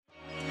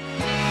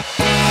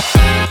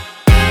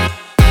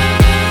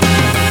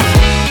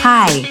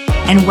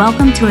and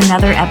welcome to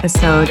another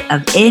episode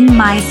of In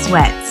My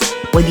Sweats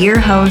with your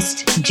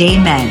host, Jay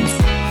Menz.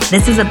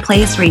 This is a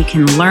place where you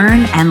can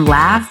learn and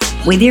laugh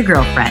with your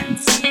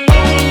girlfriends.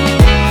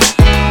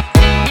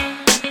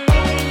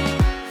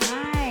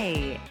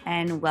 Hi,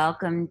 and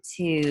welcome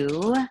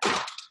to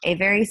a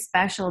very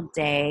special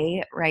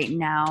day. Right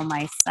now,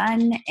 my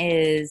son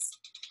is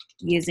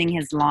using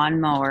his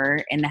lawnmower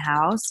in the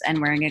house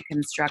and wearing a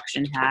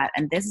construction hat,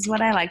 and this is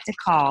what I like to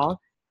call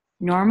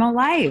normal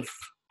life.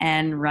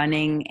 And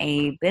running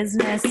a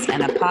business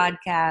and a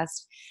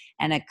podcast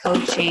and a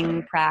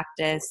coaching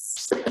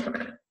practice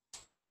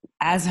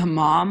as a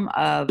mom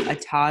of a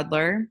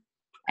toddler,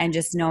 and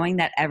just knowing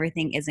that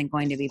everything isn't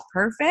going to be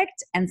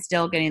perfect and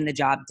still getting the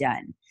job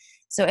done.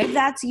 So if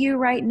that's you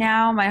right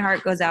now, my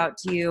heart goes out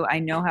to you. I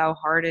know how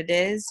hard it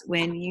is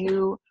when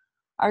you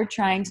are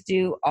trying to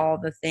do all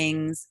the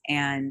things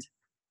and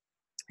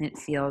it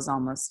feels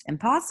almost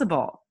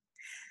impossible.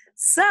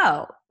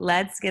 So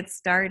let's get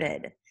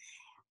started.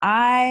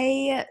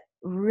 I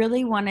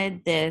really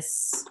wanted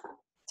this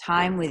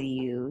time with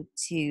you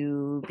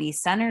to be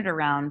centered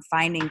around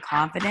finding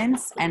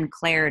confidence and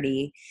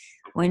clarity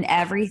when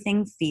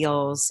everything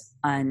feels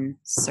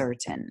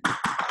uncertain.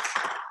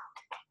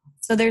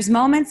 So there's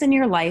moments in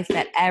your life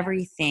that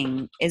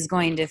everything is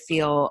going to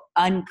feel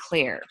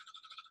unclear.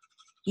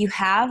 You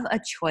have a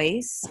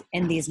choice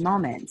in these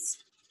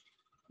moments.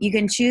 You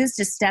can choose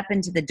to step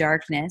into the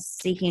darkness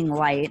seeking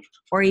light,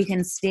 or you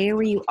can stay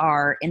where you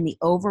are in the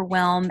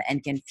overwhelm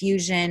and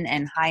confusion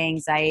and high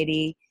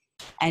anxiety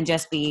and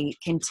just be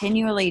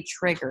continually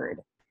triggered.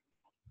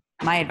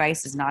 My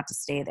advice is not to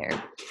stay there.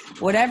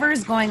 Whatever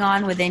is going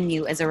on within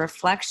you is a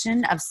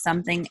reflection of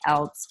something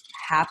else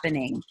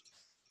happening.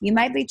 You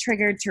might be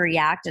triggered to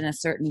react in a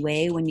certain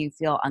way when you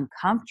feel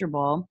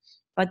uncomfortable,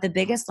 but the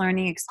biggest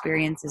learning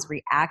experience is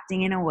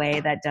reacting in a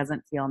way that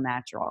doesn't feel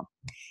natural.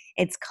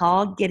 It's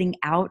called getting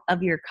out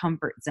of your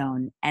comfort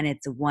zone, and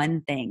it's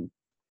one thing: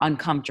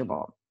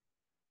 uncomfortable.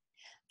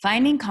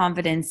 Finding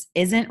confidence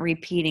isn't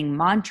repeating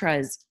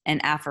mantras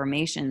and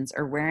affirmations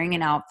or wearing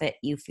an outfit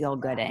you feel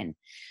good in.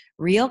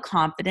 Real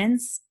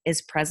confidence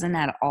is present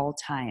at all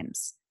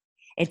times.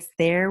 It's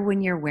there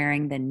when you're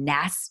wearing the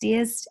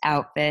nastiest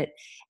outfit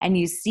and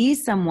you see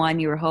someone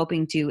you're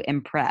hoping to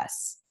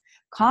impress.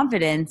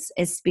 Confidence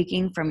is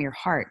speaking from your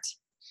heart.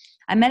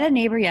 I met a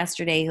neighbor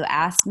yesterday who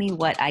asked me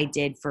what I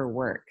did for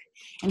work,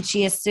 and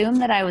she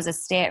assumed that I was a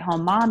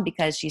stay-at-home mom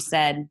because she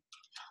said,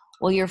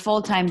 "Well, your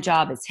full-time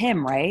job is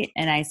him, right?"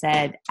 And I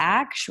said,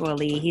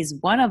 "Actually, he's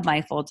one of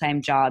my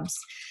full-time jobs.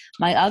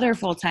 My other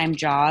full-time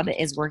job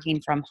is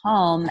working from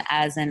home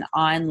as an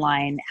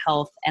online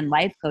health and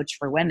life coach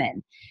for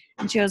women."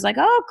 And she was like,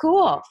 "Oh,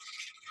 cool."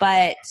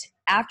 But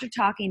after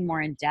talking more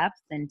in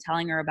depth and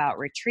telling her about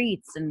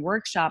retreats and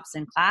workshops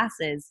and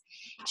classes,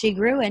 she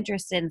grew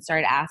interested and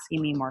started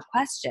asking me more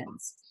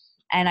questions.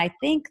 And I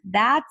think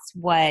that's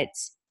what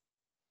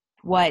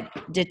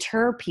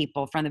deter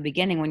people from the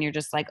beginning, when you're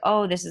just like,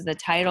 "Oh, this is the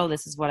title,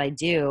 this is what I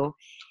do."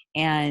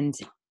 And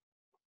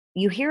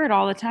you hear it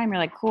all the time. You're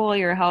like, "Cool,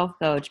 you're a health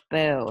coach,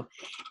 boo."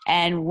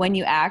 And when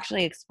you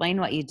actually explain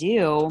what you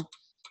do,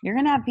 you're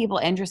going to have people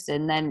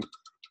interested. And then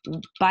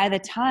by the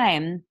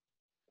time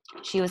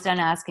she was done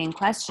asking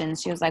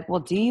questions, she was like, "Well,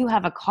 do you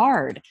have a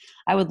card?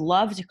 I would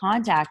love to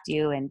contact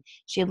you." And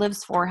she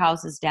lives 4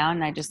 houses down.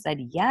 And I just said,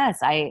 "Yes."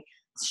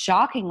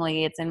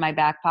 Shockingly, it's in my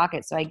back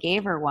pocket. So I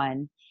gave her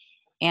one,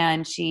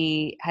 and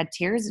she had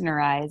tears in her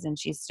eyes and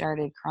she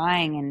started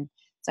crying. And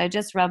so I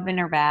just rubbing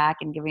her back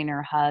and giving her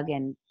a hug.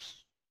 And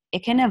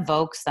it can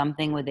evoke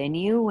something within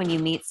you when you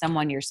meet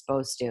someone you're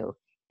supposed to.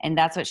 And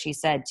that's what she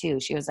said too.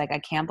 She was like, "I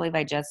can't believe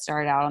I just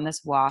started out on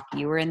this walk.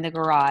 You were in the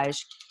garage.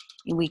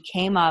 We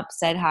came up,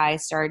 said hi,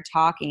 started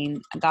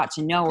talking, I got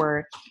to know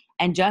her.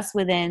 And just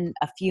within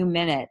a few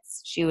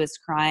minutes, she was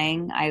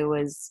crying. I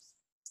was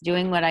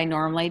doing what I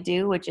normally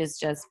do, which is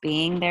just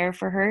being there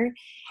for her.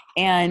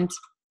 And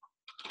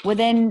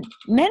within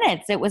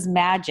minutes, it was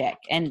magic.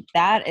 And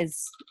that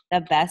is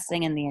the best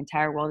thing in the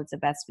entire world. It's the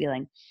best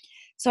feeling.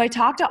 So I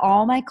talk to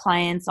all my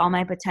clients, all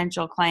my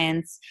potential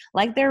clients,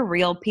 like they're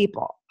real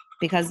people,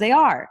 because they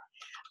are.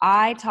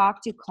 I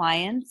talk to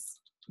clients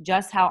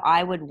just how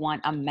I would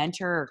want a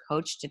mentor or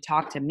coach to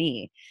talk to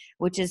me,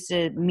 which is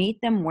to meet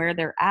them where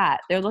they're at.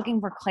 They're looking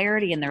for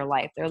clarity in their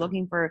life. They're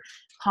looking for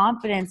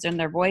confidence in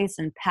their voice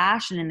and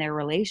passion in their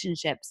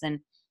relationships and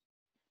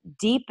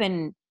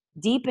deepening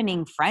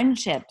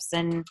friendships.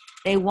 And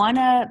they want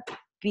to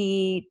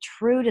be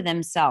true to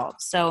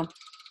themselves. So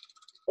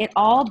it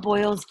all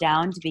boils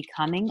down to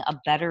becoming a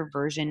better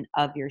version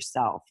of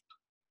yourself.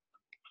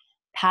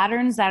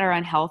 Patterns that are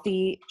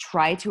unhealthy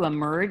try to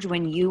emerge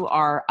when you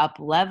are up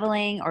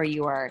leveling or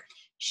you are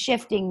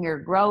shifting, you're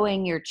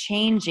growing, you're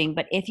changing.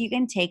 But if you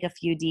can take a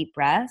few deep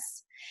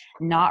breaths,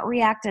 not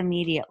react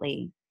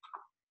immediately,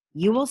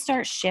 you will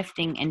start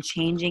shifting and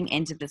changing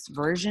into this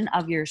version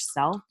of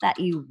yourself that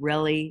you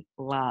really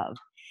love.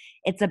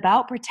 It's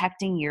about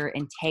protecting your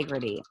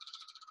integrity.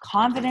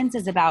 Confidence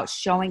is about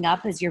showing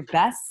up as your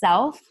best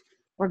self,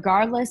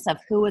 regardless of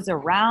who is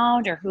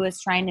around or who is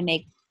trying to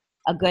make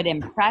a good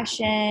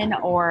impression,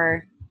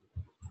 or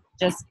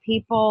just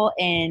people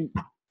in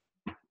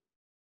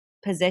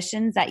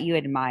positions that you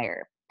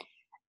admire.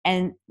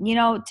 And,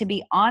 to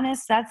be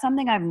honest, that's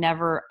something I've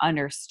never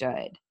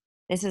understood.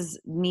 This is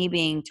me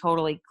being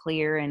totally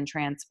clear and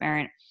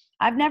transparent.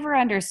 I've never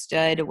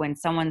understood when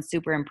someone's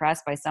super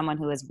impressed by someone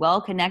who is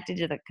well connected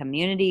to the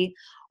community,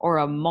 or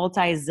a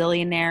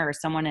multi-zillionaire, or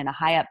someone in a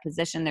high up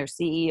position, they're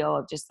CEO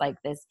of just like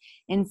this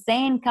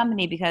insane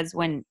company. Because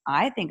when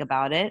I think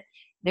about it,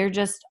 they're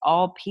just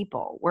all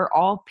people. We're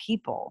all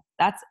people.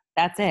 That's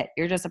it.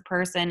 You're just a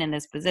person in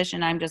this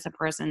position. I'm just a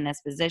person in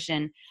this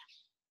position.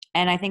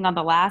 And I think on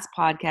the last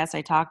podcast,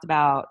 I talked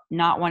about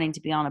not wanting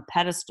to be on a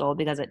pedestal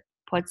because it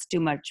puts too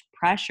much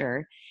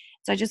pressure.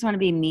 So I just want to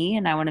be me,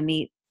 and I want to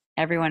meet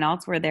everyone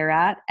else where they're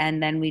at.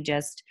 And then we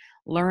just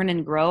learn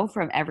and grow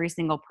from every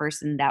single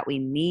person that we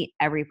meet,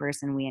 every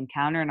person we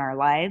encounter in our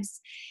lives,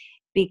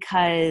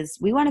 because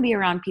we want to be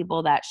around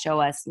people that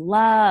show us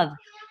love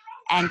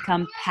and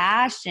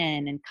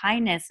compassion and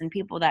kindness, and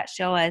people that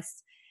show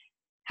us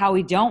how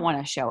we don't want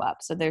to show up.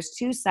 So there's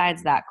two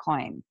sides of that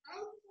coin.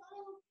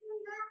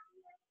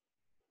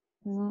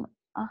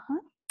 Uh-huh.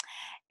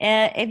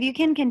 If you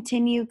can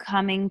continue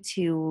coming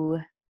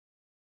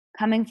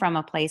from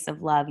a place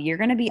of love, you're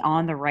going to be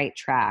on the right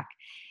track.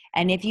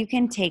 And if you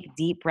can take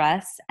deep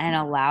breaths and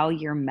allow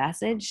your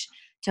message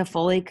to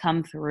fully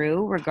come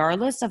through,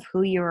 regardless of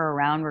who you're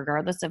around,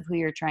 regardless of who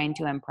you're trying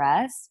to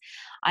impress,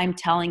 I'm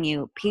telling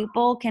you,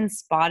 people can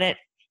spot it.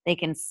 They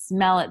can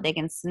smell it. They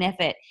can sniff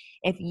it.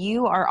 If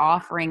you are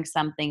offering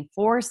something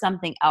for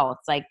something else,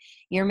 like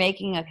you're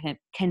making a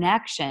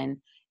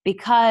connection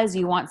because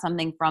you want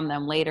something from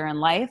them later in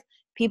life,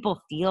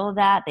 people feel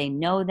that. They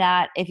know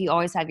that. If you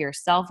always have your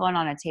cell phone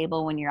on a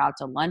table when you're out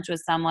to lunch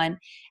with someone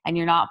and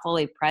you're not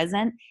fully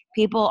present,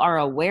 people are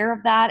aware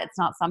of that. It's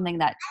not something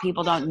that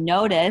people don't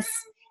notice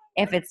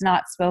if it's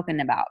not spoken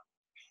about.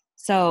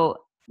 So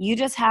you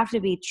just have to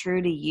be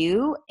true to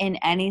you in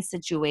any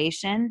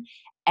situation,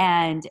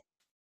 and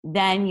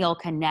then you'll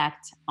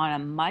connect on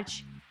a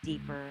much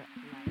deeper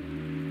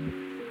level.